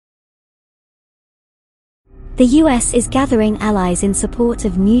The US is gathering allies in support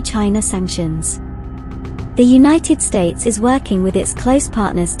of new China sanctions. The United States is working with its close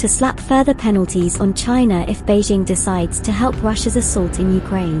partners to slap further penalties on China if Beijing decides to help Russia's assault in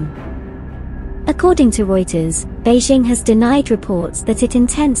Ukraine. According to Reuters, Beijing has denied reports that it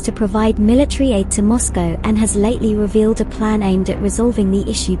intends to provide military aid to Moscow and has lately revealed a plan aimed at resolving the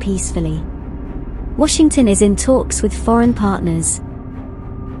issue peacefully. Washington is in talks with foreign partners,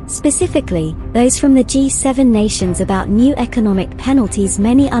 specifically those from the G7 nations, about new economic penalties.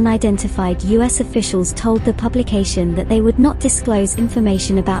 Many unidentified US officials told the publication that they would not disclose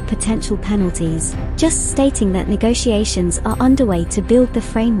information about potential penalties, just stating that negotiations are underway to build the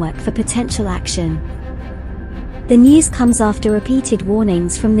framework for potential action. The news comes after repeated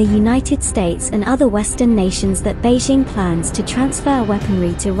warnings from the United States and other Western nations that Beijing plans to transfer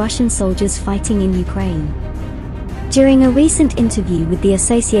weaponry to Russian soldiers fighting in Ukraine. During a recent interview with the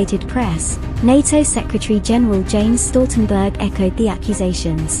Associated Press, NATO Secretary General James Stoltenberg echoed the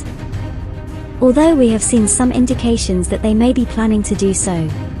accusations. Although we have seen some indications that they may be planning to do so,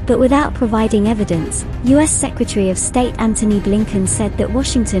 but without providing evidence, US Secretary of State Antony Blinken said that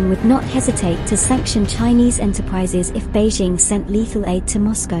Washington would not hesitate to sanction Chinese enterprises if Beijing sent lethal aid to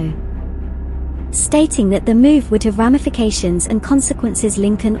Moscow, stating that the move would have ramifications and consequences.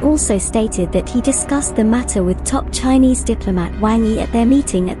 Blinken also stated that he discussed the matter with top Chinese diplomat Wang Yi at their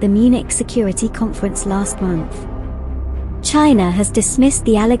meeting at the Munich Security Conference last month. China has dismissed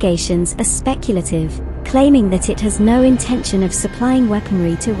the allegations as speculative, claiming that it has no intention of supplying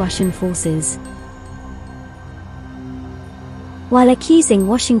weaponry to Russian forces. While accusing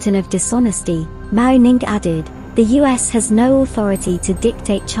Washington of dishonesty, Mao Ning added, "The US has no authority to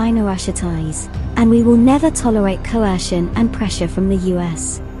dictate China-Russia ties, and we will never tolerate coercion and pressure from the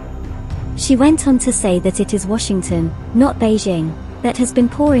US." She went on to say that it is Washington, not Beijing, that has been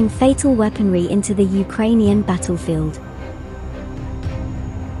pouring fatal weaponry into the Ukrainian battlefield.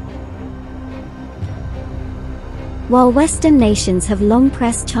 While Western nations have long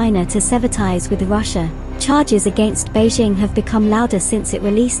pressed China to sever ties with Russia, charges against Beijing have become louder since it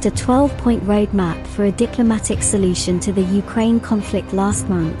released a 12-point roadmap for a diplomatic solution to the Ukraine conflict last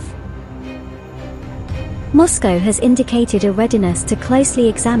month. Moscow has indicated a readiness to closely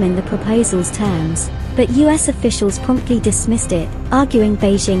examine the proposal's terms, but US officials promptly dismissed it, arguing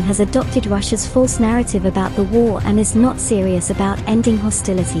Beijing has adopted Russia's false narrative about the war and is not serious about ending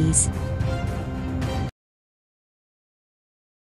hostilities.